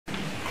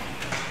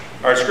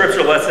Our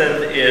scripture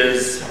lesson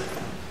is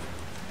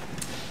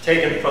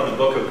taken from the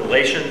book of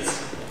Galatians,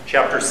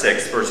 chapter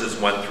 6, verses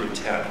 1 through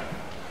 10.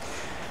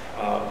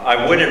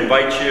 I would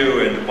invite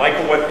you, and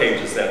Michael, what page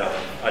is that on?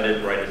 I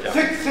didn't write it down.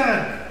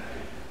 610.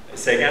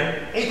 Say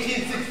again?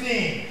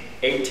 1816.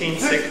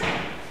 1816?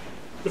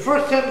 The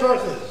first 10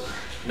 verses.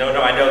 No,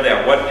 I know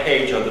that. What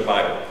page of the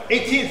Bible?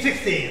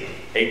 1816.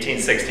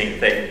 1816,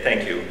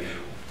 thank you.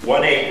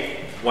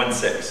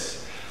 1816.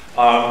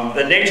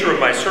 The nature of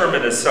my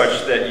sermon is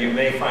such that you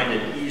may find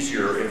it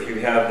easier if you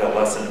have the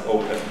lesson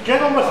open.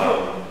 Gentlemen,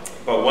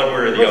 but one way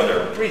or the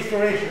other.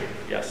 Restoration.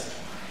 Yes.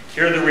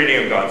 Hear the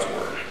reading of God's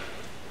word.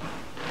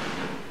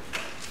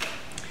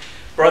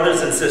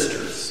 Brothers and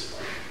sisters,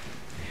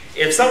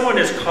 if someone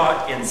is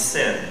caught in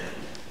sin,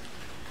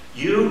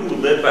 you who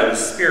live by the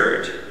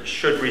Spirit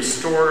should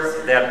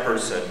restore that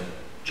person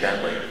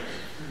gently.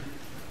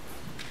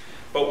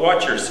 But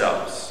watch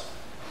yourselves,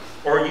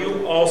 or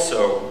you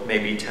also may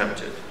be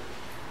tempted.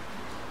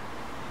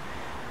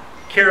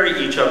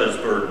 Carry each other's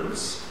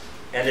burdens,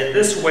 and in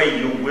this way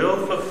you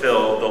will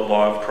fulfill the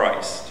law of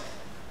Christ.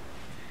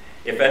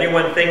 If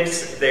anyone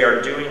thinks they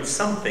are doing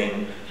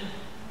something,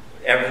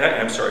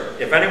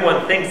 if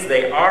anyone thinks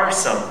they are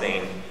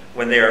something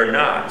when they are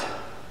not,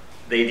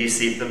 they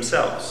deceive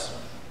themselves.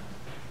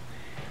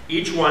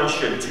 Each one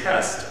should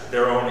test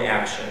their own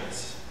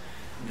actions.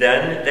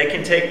 Then they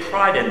can take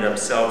pride in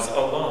themselves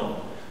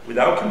alone,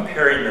 without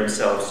comparing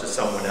themselves to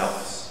someone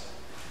else.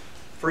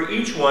 For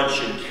each one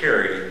should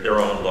carry their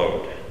own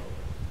load.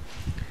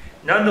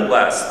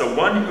 Nonetheless, the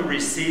one who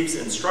receives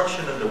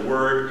instruction in the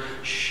word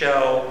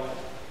should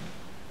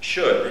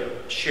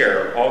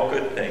share all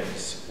good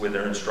things with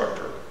their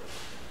instructor.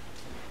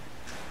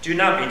 Do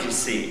not be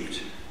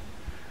deceived.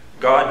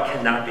 God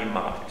cannot be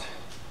mocked.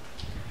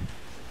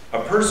 A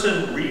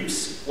person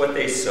reaps what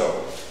they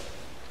sow.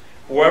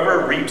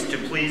 Whoever reaps to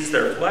please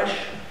their flesh,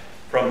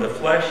 from the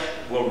flesh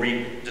will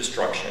reap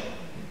destruction.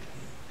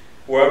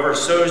 Whoever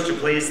sows to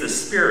please the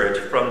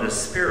Spirit, from the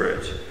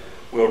Spirit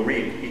will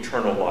reap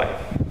eternal life.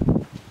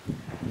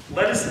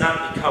 Let us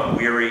not become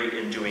weary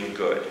in doing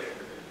good,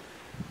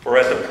 for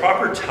at the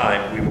proper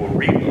time we will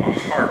reap a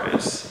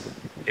harvest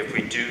if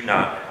we do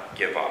not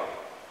give up.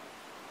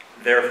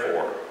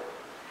 Therefore,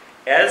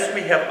 as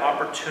we have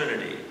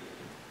opportunity,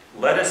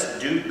 let us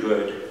do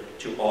good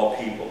to all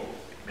people,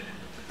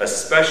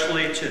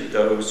 especially to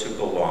those who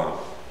belong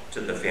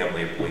to the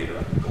family of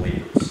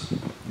believers.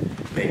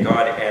 May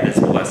God add his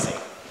blessing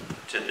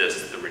to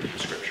this, the reading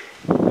of Scripture.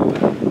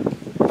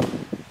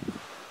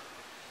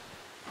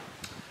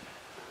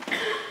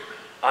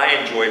 I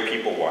enjoy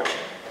people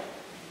watching.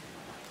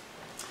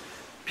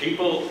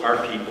 People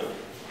are people,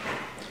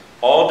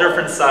 all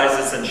different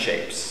sizes and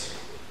shapes,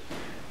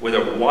 with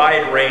a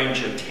wide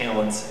range of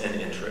talents and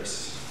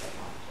interests.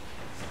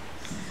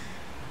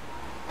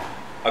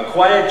 A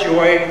quiet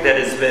joy that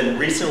has been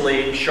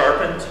recently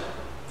sharpened,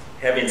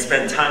 having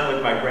spent time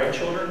with my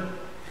grandchildren,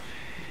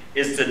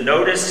 is to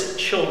notice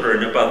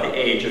children about the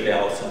age of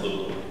Alice and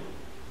Lulu.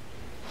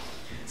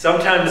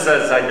 Sometimes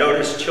as I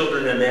notice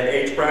children in that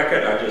age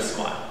bracket, I just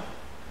smile.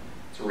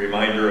 It's a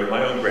reminder of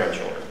my own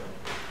grandchildren.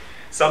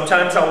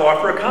 Sometimes I'll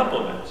offer a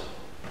compliment.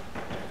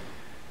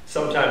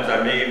 Sometimes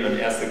I may even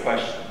ask the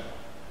question,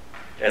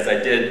 as I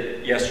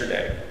did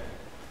yesterday.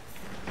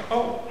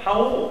 Oh, how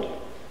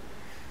old?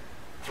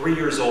 3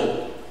 years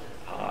old.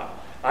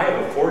 I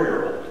have a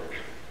 4-year-old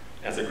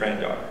as a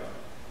granddaughter.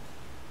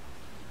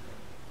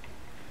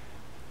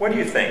 What do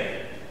you think?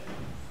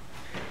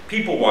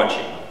 People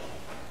watching.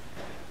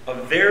 A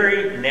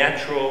very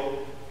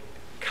natural,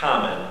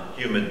 common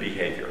human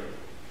behavior.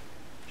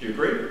 Do you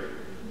agree?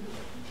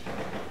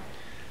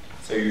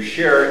 So you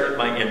share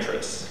my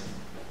interests.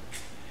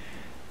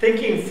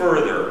 Thinking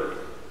further,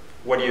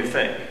 what do you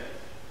think?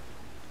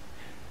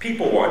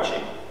 People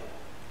watching.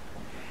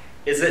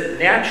 Is it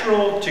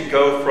natural to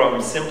go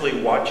from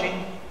simply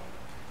watching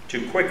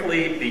to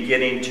quickly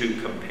beginning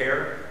to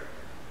compare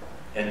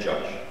and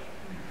judge?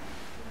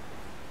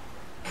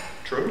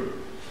 True?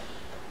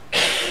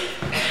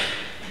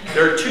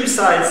 There are two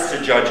sides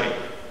to judging,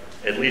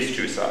 at least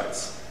two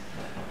sides.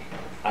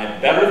 I'm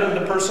better than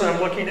the person I'm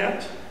looking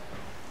at,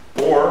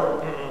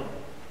 or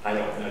I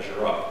don't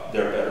measure up.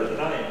 They're better than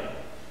I am.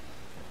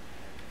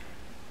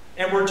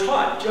 And we're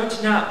taught,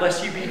 judge not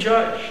lest you be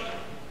judged.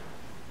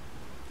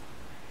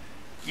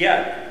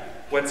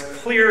 Yet, what's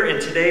clear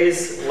in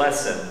today's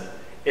lesson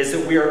is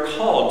that we are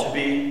called to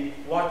be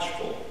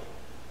watchful,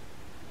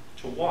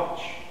 to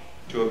watch,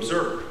 to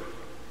observe.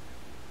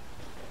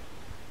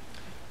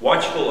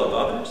 Watchful of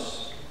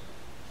others,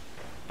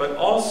 but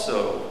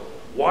also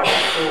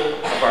watchful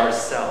of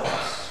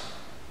ourselves.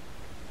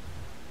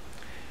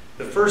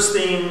 The first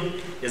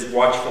theme is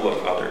watchful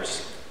of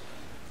others.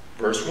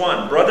 Verse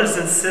 1, brothers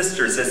and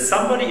sisters, if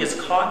somebody is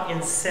caught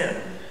in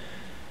sin,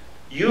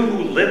 you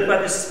who live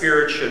by the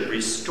Spirit should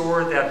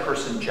restore that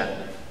person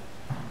gently.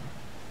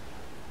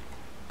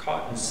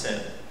 Caught in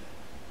sin.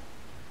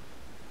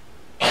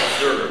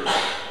 Observe.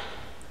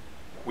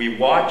 We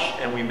watch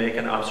and we make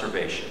an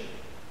observation.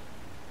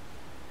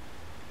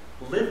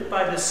 live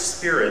by the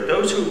Spirit,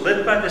 those who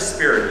live by the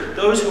Spirit,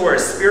 those who are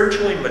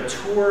spiritually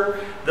mature,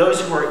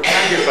 those who are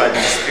active by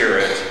the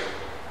Spirit,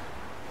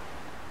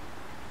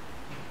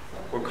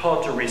 we're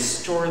called to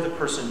restore the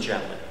person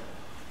gently.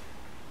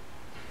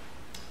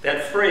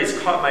 That phrase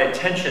caught my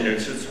attention.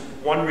 It's just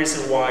one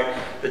reason why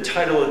the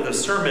title of the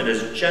sermon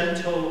is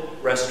Gentle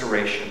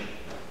Restoration.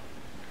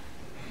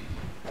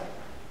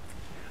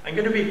 I'm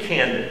going to be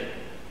candid.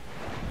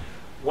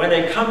 When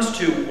it comes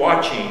to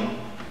watching,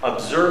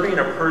 observing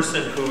a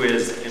person who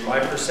is, in my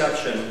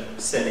perception,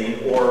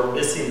 sinning or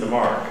missing the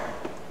mark,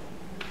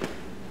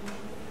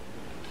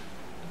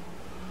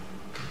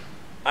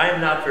 I am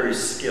not very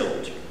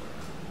skilled,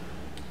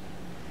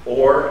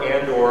 or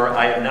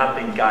I have not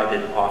been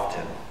guided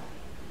often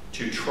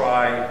to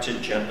try to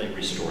gently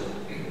restore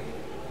them.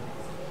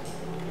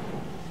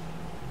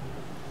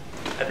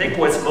 I think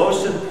what's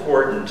most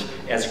important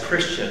as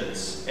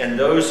Christians and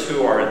those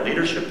who are in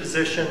leadership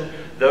position,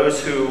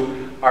 those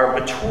who are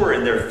mature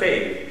in their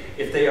faith,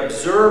 if they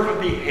observe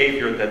a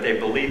behavior that they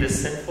believe is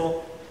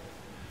sinful,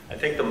 I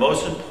think the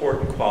most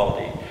important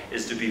quality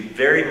is to be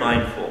very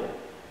mindful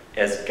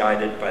as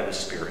guided by the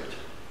Spirit.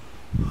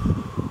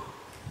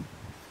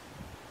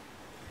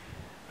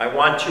 I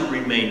want to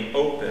remain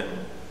open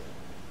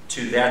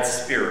to that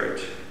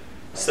Spirit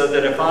so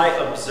that if I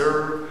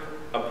observe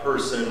a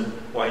person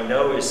who I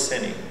know is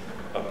sinning,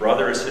 a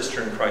brother or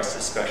sister in Christ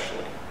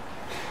especially,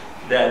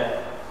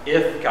 that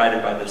if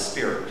guided by the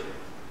Spirit,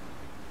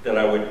 that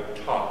I would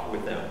talk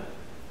with them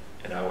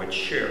and I would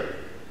share,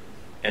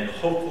 and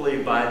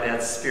hopefully by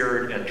that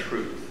Spirit and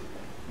truth,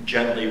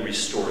 gently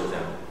restore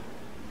them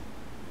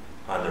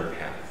on their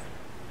path.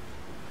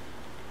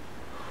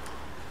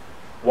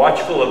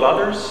 Watchful of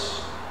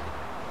others,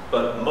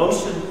 but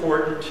most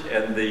important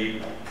and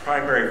the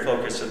primary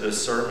focus of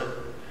this sermon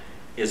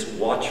is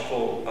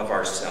watchful of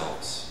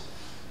ourselves.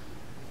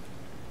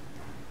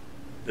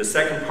 The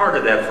second part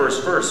of that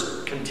first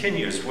verse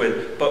continues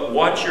with, but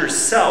watch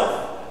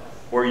yourself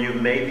or you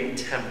may be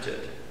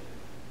tempted.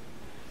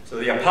 So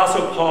the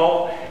Apostle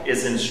Paul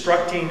is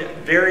instructing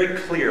very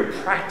clear,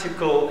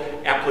 practical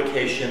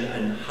application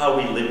on how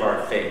we live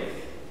our faith.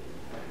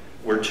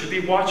 We're to be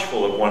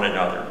watchful of one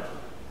another.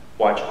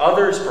 Watch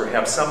others,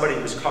 perhaps somebody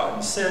who's caught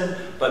in sin,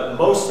 but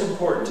most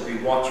important to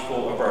be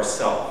watchful of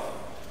ourselves.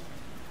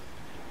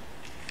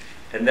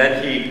 And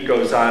then he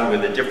goes on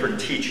with a different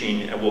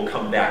teaching, and we'll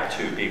come back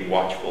to being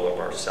watchful of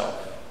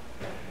ourselves.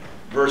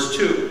 Verse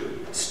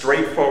 2,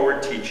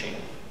 straightforward teaching.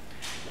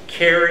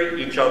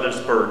 Carry each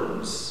other's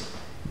burdens.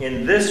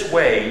 In this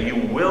way, you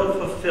will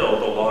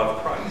fulfill the law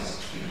of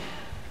Christ.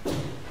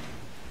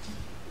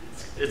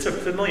 It's a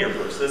familiar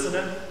verse, isn't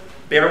it?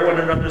 Bear one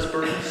another's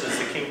burdens is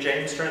the King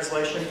James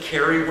translation.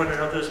 Carry one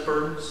another's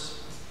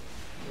burdens.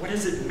 What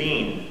does it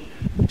mean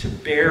to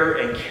bear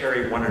and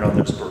carry one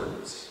another's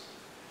burdens?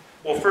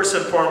 Well, first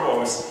and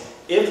foremost,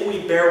 if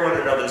we bear one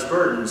another's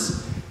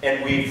burdens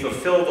and we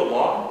fulfill the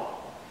law,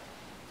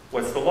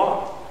 what's the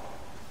law?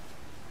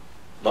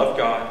 Love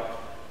God,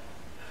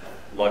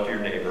 love your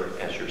neighbor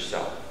as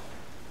yourself.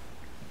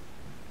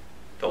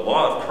 The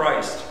law of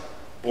Christ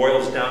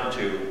boils down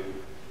to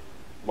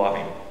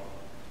loving,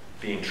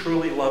 being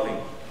truly loving.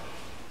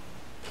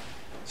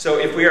 So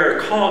if we are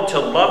called to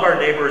love our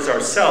neighbor as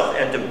ourselves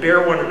and to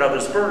bear one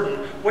another's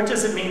burden, what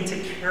does it mean to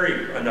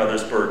carry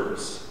another's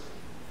burdens?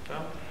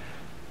 Well,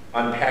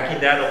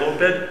 unpacking that a little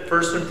bit,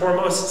 first and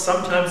foremost,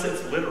 sometimes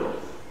it's literal.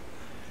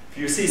 If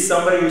you see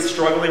somebody who's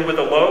struggling with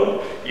a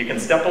load, you can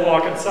step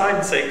alongside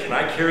and say, can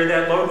I carry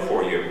that load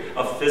for you?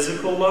 A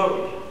physical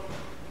load.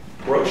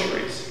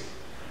 Groceries.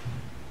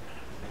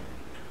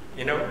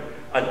 You know,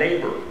 a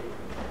neighbor.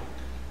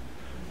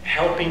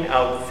 Helping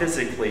out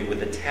physically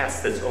with a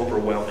task that's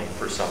overwhelming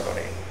for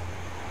somebody.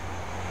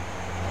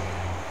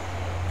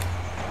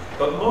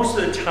 But most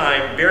of the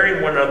time,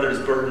 bearing one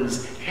another's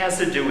burdens has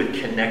to do with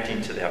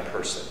connecting to that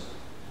person.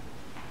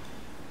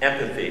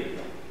 Empathy.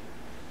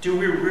 Do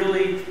we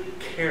really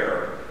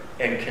care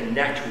and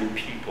connect with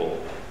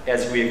people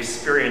as we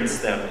experience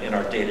them in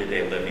our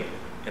day-to-day living,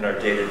 in our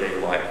day-to-day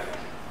life?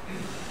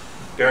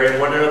 Bearing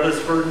one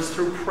another's burdens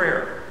through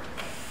prayer.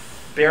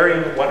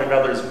 Bearing one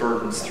another's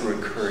burdens through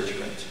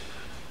encouragement.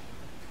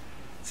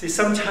 See,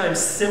 sometimes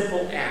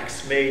simple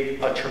acts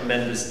make a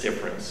tremendous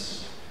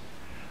difference.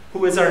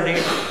 Who is our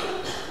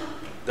neighbor?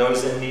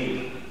 Those in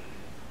need.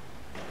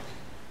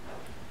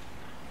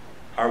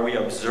 Are we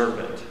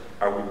observant?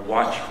 Are we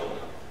watchful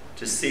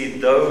to see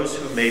those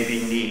who may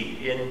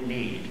be in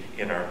need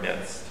in our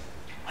midst?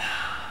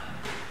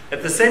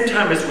 At the same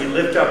time as we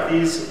lift up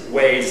these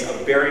ways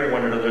of bearing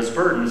one another's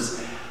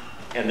burdens,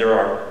 and there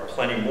are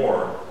plenty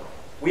more,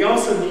 we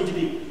also need to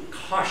be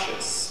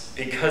cautious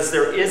because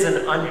there is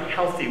an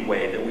unhealthy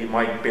way that we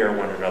might bear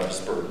one another's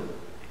burden.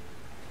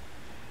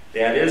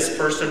 That is,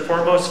 first and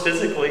foremost,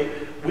 physically,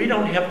 we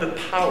don't have the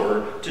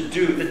power to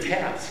do the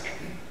task.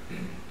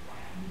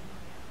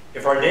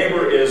 If our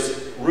neighbor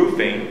is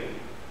roofing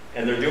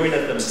and they're doing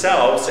it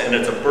themselves and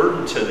it's a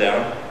burden to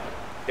them,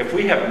 If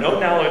we have no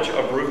knowledge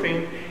of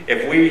roofing,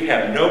 if we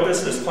have no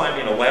business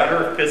climbing a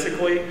ladder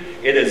physically,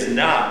 it is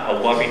not a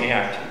loving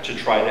act to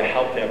try to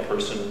help that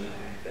person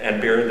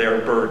and bear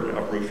their burden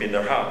of roofing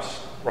their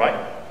house,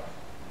 right?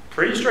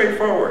 Pretty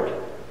straightforward,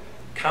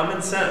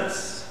 common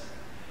sense.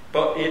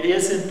 But it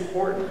is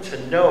important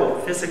to know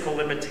physical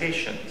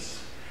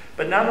limitations.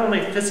 But not only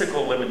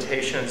physical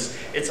limitations,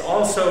 it's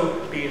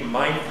also being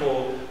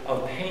mindful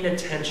of paying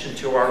attention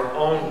to our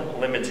own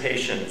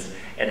limitations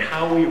and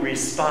how we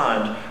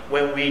respond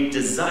when we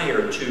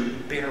desire to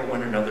bear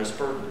one another's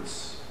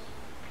burdens.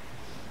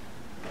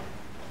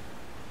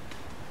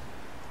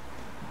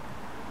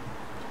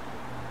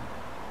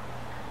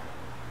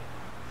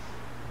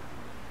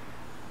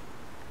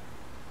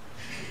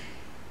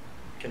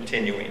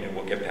 Continuing, and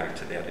we'll get back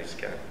to that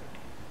again.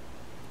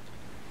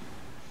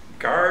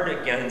 Guard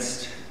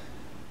against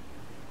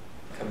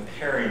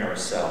comparing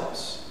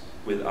ourselves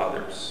with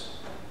others.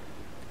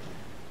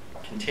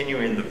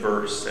 Continuing the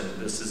verse, and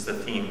this is the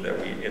theme that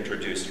we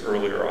introduced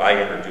earlier,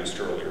 I introduced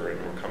earlier,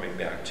 and we're coming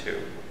back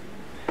to.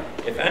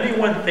 If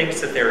anyone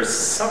thinks that there is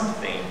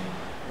something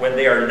when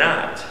they are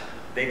not,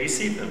 they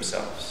deceive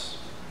themselves.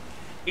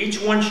 Each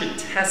one should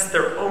test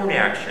their own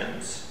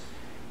actions,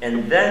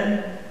 and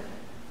then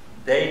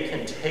they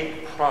can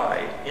take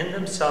pride in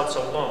themselves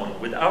alone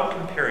without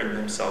comparing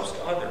themselves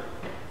to others.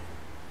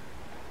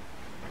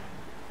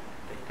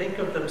 They think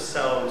of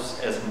themselves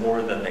as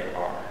more than they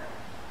are.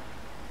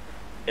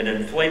 An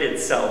inflated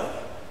sense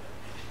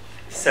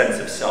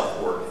of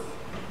self-worth.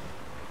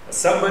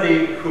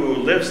 Somebody who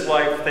lives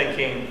life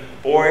thinking,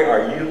 boy,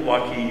 are you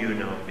lucky you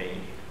know me.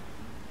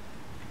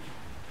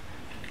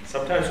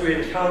 Sometimes we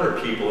encounter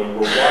people and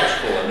we're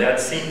watchful, and that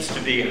seems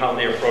to be how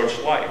they approach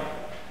life.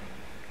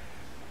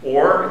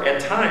 Or,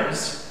 at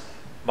times,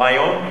 my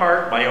own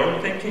heart, my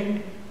own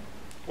thinking,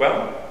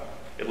 well,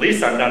 at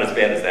least I'm not as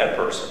bad as that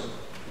person.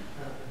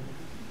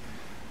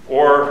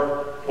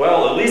 Or,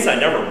 well, at least I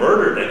never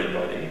murdered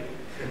anybody.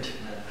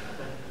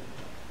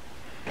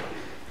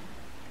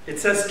 It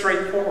says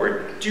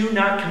straightforward, do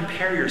not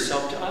compare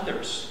yourself to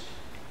others.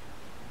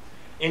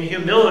 In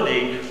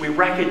humility, we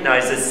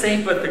recognize that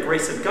save but the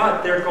grace of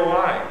God, there go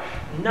I.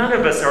 None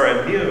of us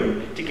are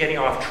immune to getting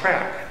off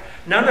track.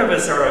 None of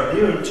us are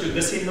immune to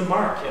missing the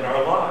mark in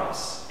our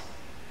lives.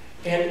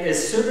 And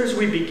as soon as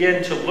we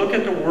begin to look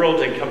at the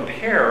world and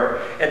compare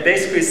and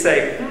basically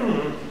say,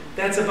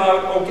 that's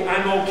about, okay,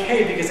 I'm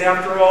okay, because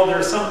after all, there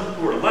are some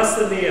who are less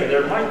than me and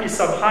there might be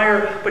some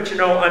higher, but you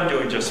know, I'm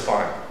doing just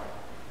fine.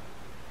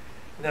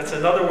 And that's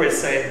another way of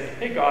saying,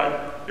 hey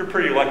God, you're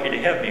pretty lucky to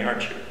have me,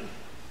 aren't you?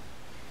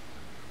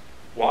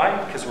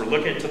 Why? Because we're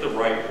looking to the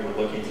right and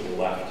we're looking to the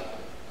left.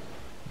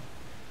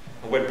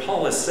 And what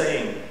Paul is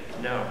saying,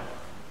 no.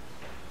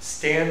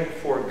 Stand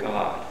before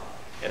God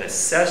and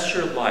assess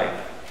your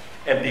life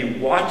and be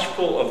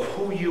watchful of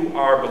who you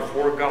are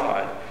before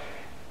God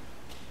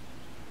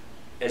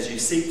as you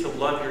seek to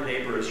love your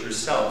neighbor as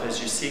yourself,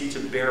 as you seek to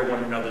bear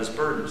one another's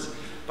burdens,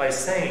 by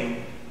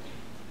saying,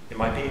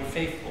 am I being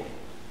faithful?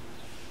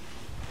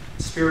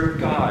 Spirit of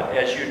God,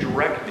 as you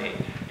direct me,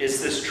 is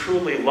this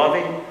truly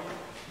loving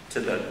to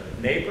the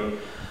neighbor?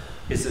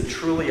 Is it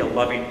truly a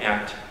loving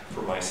act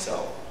for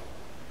myself?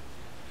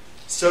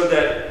 So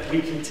that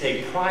we can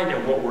take pride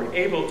in what we're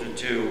able to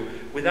do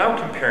without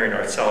comparing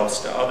ourselves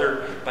to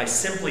others, by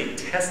simply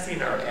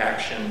testing our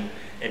action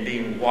and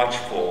being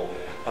watchful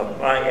of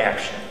my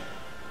action.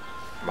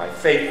 Am I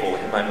faithful?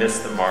 Am I miss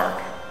the mark?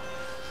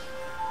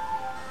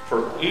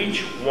 For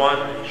each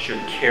one should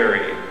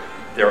carry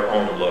their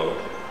own load.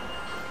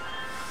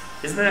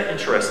 Isn't that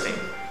interesting?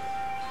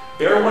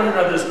 Bear one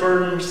another's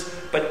burdens,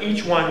 but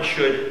each one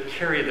should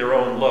carry their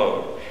own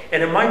load.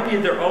 And it might be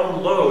their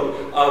own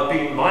load of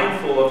being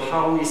mindful of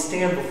how we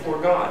stand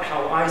before God,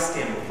 how I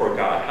stand before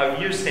God, how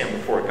you stand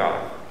before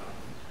God.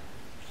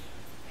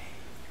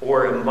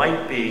 Or it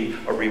might be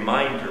a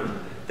reminder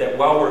that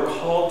while we're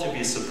called to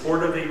be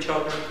supportive of each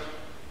other,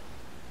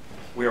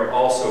 we are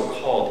also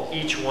called,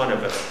 each one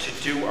of us,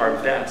 to do our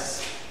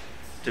best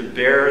to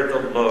bear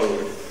the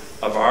load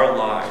of our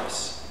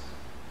lives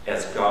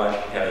as God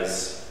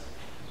has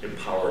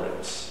empowered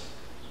us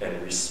and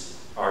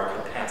our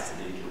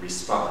capacity to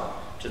respond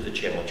to the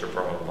challenge of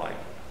our own life.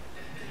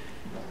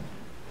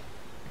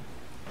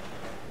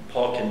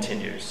 Paul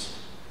continues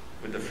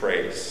with the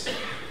phrase,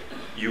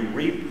 you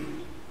reap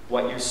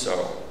what you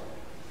sow.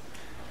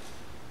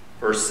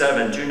 Verse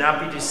 7, do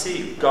not be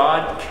deceived.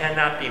 God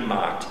cannot be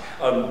mocked.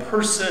 A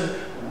person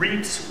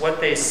reaps what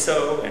they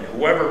sow, and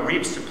whoever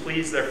reaps to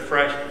please their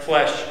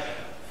flesh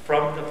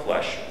from the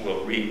flesh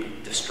will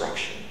reap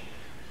destruction.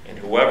 And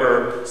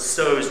whoever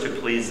sows to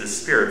please the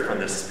Spirit from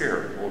the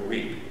Spirit will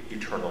reap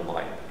eternal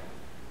life.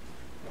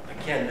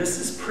 Again, this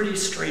is pretty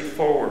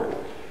straightforward.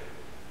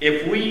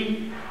 If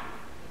we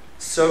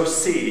sow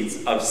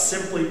seeds of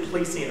simply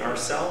pleasing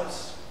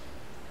ourselves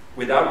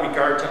without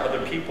regard to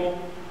other people,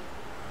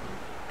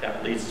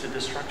 that leads to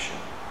destruction.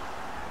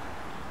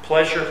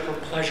 Pleasure for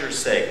pleasure's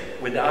sake,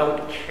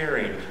 without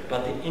caring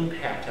about the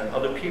impact on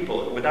other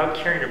people, without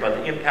caring about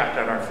the impact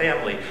on our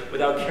family,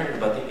 without caring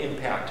about the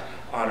impact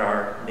on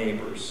our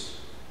neighbors.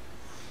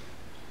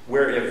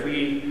 where if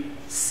we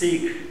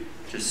seek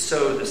to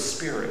sow the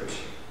Spirit,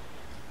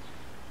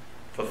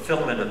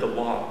 fulfillment of the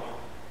law,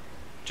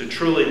 to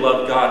truly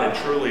love God and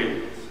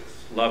truly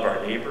love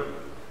our neighbor,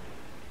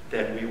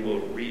 then we will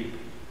reap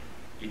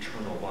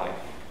eternal life.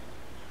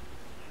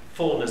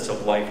 Fullness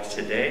of life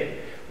today,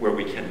 where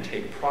we can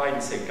take pride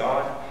and say,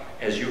 God,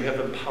 as you have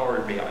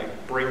empowered me, I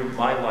bring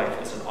my life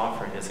as an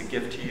offering, as a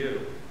gift to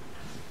you.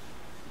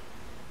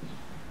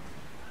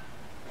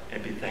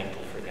 And be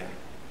thankful for that.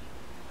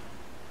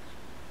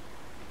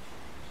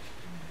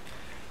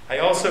 I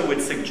also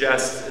would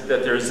suggest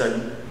that there's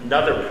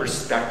another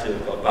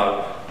perspective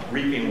about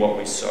reaping what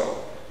we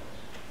sow.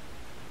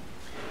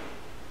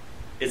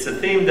 It's a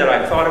theme that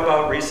I've thought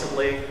about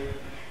recently,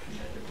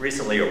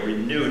 a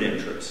renewed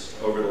interest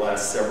over the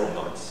last several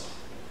months.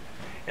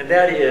 And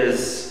that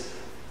is,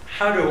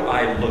 how do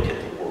I look at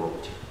the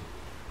world?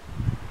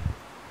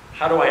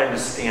 How do I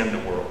understand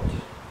the world?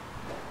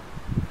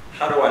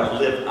 How do I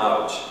live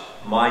out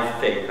my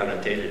faith on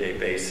a day-to-day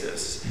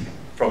basis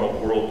from a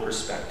world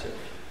perspective?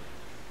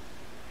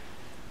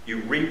 You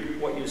reap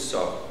what you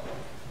sow.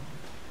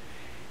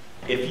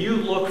 If you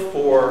look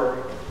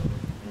for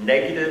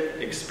negative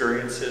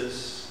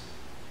experiences,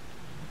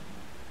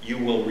 you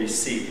will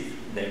receive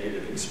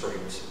negative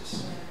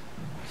experiences.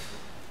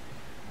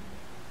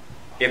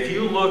 If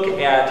you look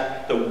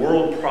at the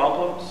world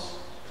problems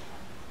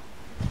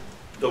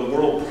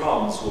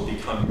will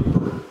become your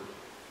burden.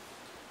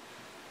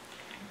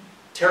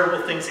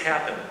 Terrible things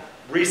happen.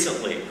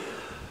 Recently,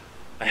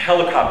 a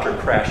helicopter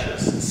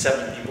crashes and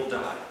 7 people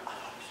die.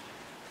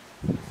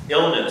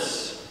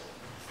 Illness,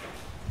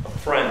 a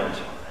friend.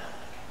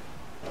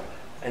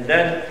 And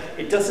then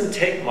it doesn't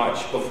take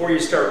much before you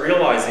start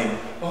realizing,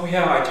 oh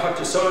yeah, I talked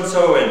to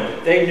so-and-so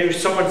and they knew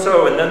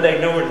so-and-so and then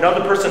they know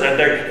another person and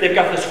they've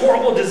got this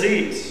horrible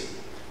disease.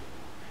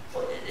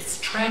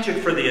 It's tragic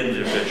for the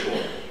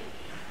individual.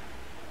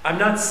 I'm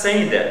not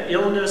saying that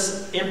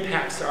illness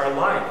impacts our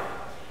life,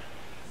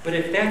 but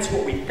if that's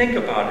what we think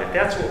about it,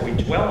 that's what we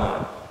dwell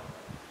on,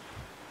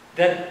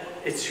 then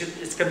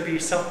it's going to be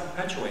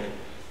self-perpetuating.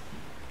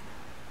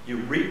 You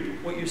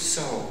reap what you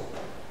sow.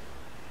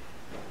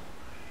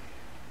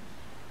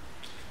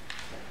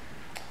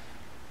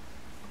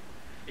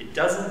 It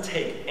doesn't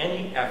take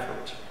any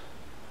effort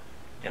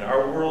in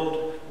our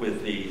world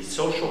with the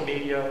social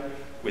media,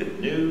 with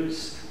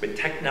news, with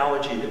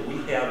technology that we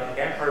have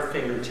at our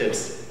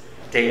fingertips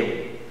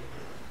daily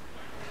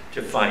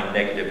to find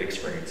negative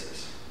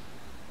experiences.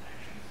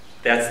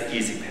 That's the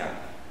easy path.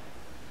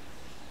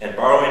 And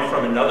borrowing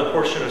from another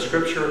portion of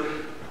Scripture,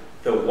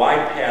 the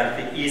wide path,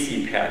 the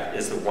easy path,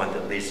 is the one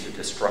that leads to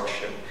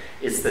destruction.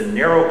 It's the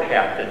narrow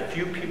path that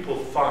few people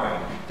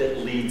find that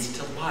leads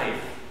to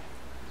life.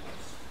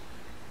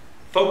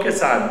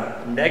 Focus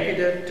on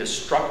negative,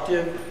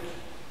 destructive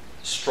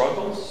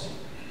struggles.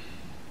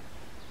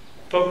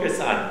 Focus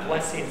on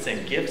blessings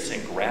and gifts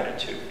and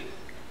gratitude.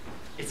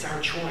 It's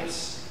our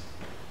choice.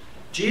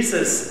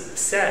 Jesus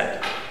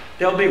said,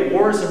 there'll be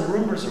wars and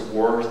rumors of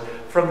wars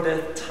from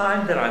the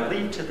time that I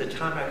leave to the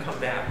time I come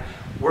back.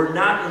 We're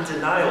not in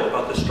denial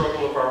about the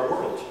struggle of our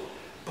world,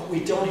 but we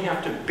don't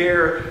have to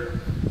bear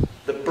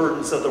the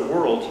burdens of the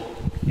world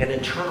and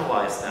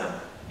internalize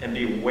them and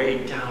be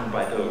weighed down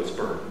by those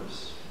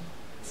burdens.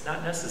 It's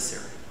not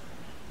necessary.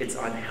 It's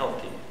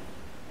unhealthy.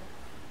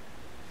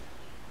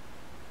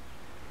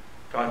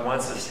 God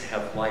wants us to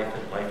have life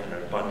and life in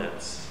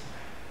abundance.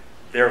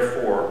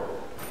 Therefore,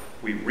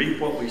 we reap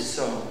what we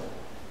sow,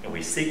 and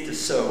we seek to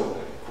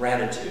sow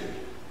gratitude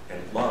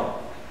and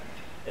love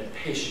and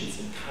patience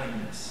and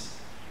kindness.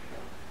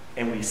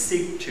 And we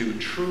seek to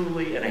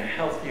truly, in a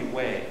healthy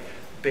way,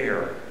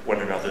 bear one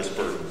another's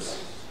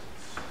burdens.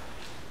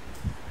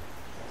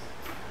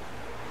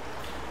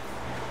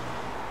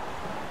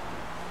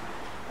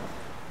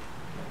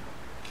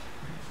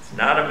 It's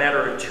not a matter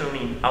of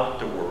tuning out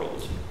the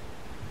world.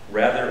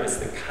 Rather, it's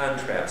the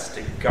contrast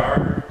to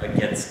guard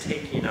against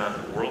taking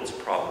on the world's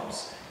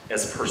problems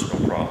as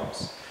personal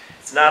problems.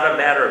 It's not a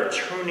matter of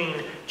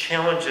tuning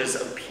challenges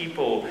of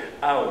people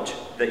out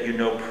that you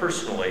know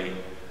personally.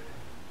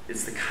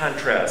 It's the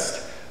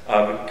contrast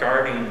of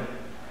guarding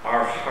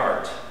our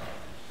heart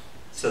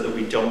so that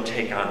we don't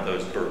take on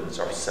those burdens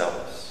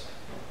ourselves.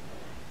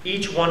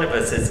 Each one of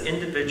us as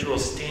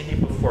individuals standing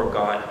before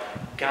God,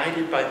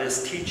 guided by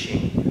this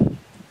teaching,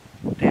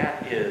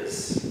 that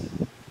is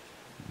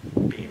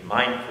being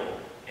mindful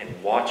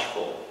and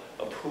watchful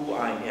of who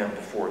I am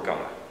before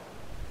God.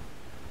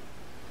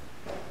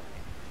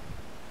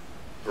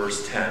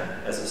 Verse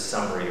 10 as a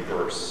summary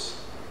verse.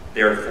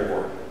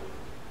 Therefore,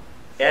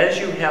 as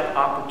you have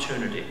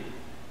opportunity,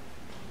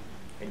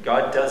 and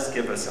God does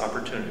give us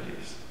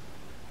opportunities.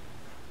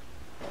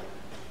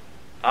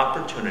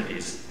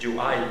 Opportunities. Do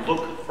I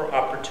look for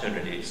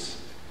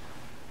opportunities?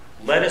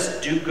 Let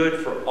us do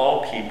good for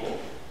all people,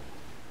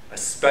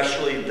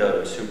 especially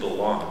those who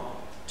belong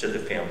to the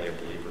family of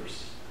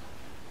believers.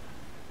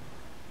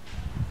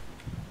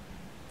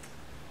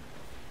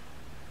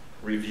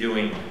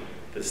 Reviewing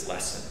this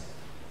lesson.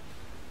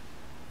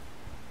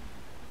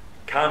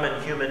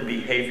 Common human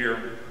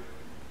behavior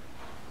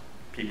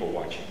people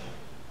watching.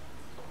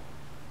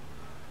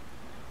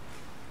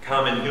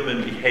 Common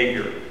human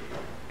behavior,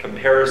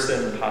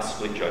 comparison,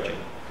 possibly judging.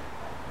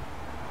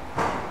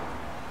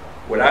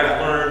 What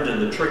I've learned,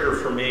 and the trigger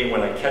for me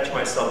when I catch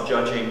myself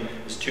judging,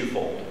 is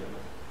twofold.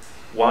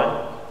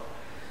 One,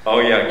 oh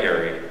yeah,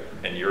 Gary,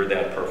 and you're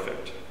that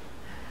perfect.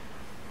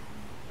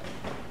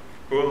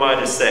 Who am I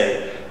to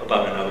say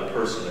about another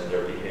person and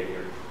their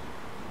behavior?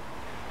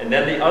 And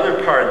then the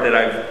other part that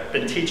I've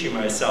been teaching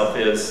myself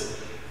is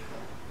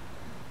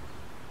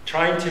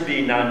trying to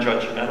be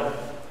non-judgmental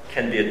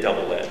can be a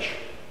double edge.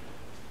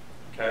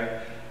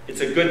 Okay?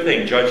 It's a good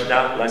thing, judge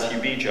not lest you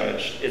be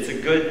judged. It's a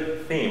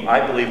good theme,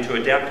 I believe, to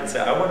adapt and say,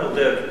 I want to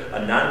live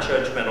a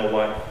non-judgmental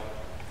life.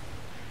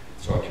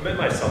 So I commit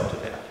myself to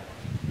that.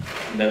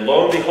 And then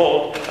lo and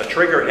behold, a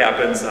trigger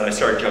happens and I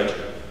start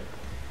judging.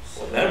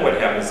 Well, then what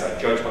happens is I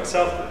judge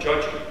myself for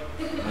judging.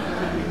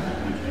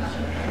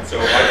 So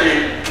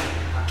I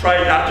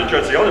try not to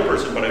judge the other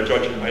person, but I'm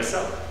judging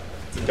myself.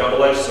 It's a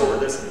double-edged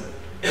sword, isn't it?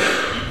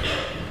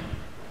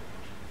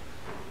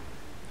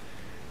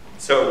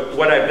 So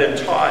what I've been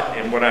taught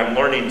and what I'm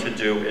learning to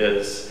do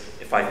is,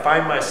 if I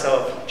find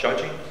myself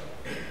judging,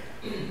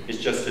 is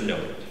just to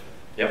note it.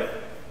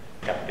 Yep,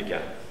 happened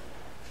again.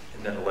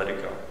 And then let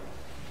it go.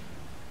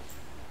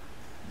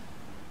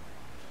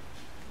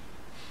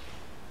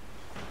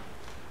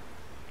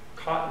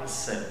 Caught in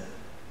sin.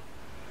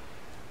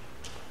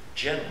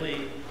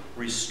 Gently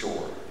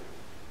restore.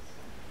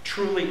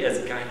 Truly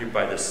as guided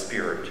by the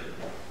Spirit.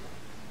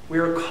 We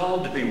are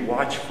called to be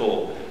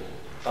watchful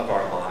of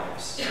our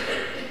lives.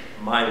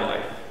 My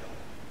life.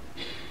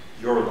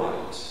 Your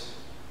lives.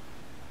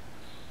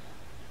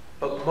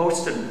 But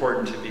most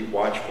important, to be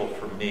watchful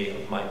for me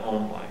of my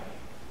own life.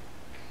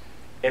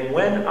 And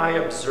when I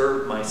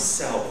observe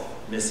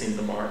myself missing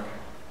the mark,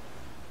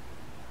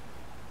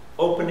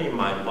 opening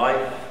my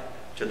life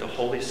to the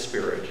Holy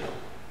Spirit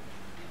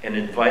and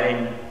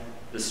inviting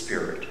the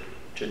Spirit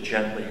to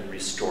gently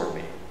restore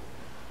me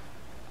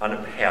on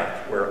a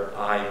path where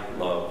I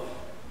love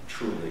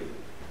truly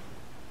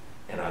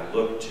and I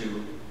look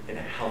to, in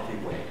a healthy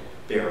way,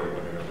 bear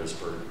one another's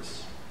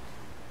burdens.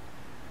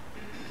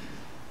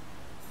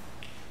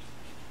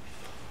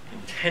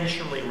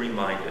 Intentionally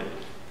reminded,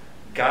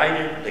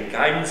 guided, the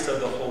guidance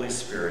of the Holy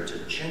Spirit to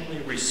gently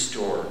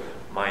restore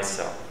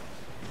myself.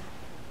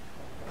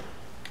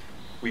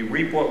 We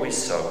reap what we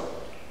sow.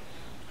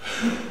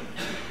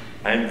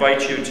 I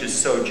invite you to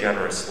sow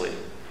generously.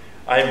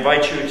 I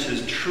invite you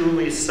to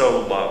truly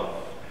sow love.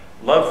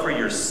 Love for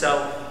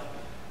yourself,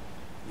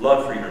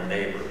 love for your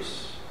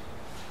neighbors,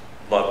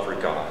 love for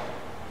God.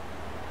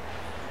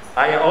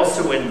 I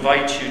also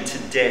invite you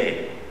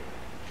today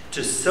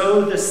to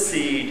sow the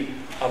seed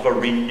of a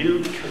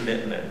renewed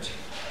commitment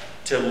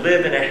to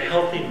live in a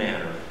healthy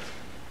manner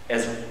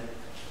as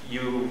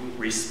you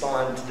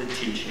respond to the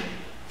teaching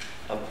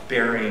of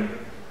bearing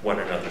one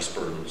another's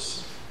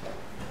burdens.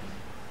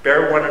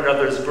 Bear one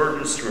another's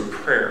burdens through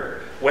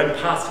prayer, when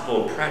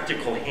possible,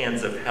 practical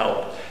hands of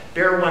help.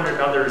 Bear one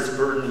another's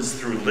burdens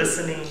through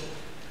listening,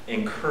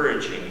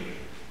 encouraging,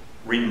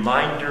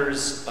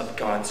 reminders of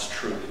God's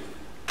truth.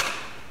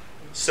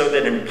 So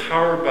that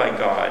empowered by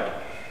God,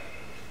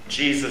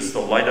 Jesus, the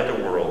light of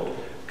the world,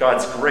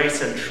 God's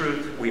grace and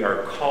truth, we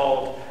are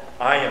called,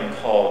 I am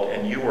called,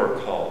 and you are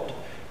called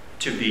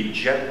to be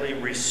gently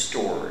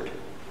restored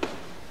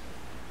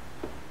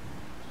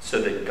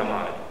so that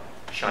God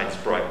shines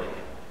brightly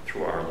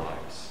through our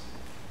lives.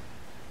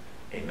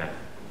 Amen.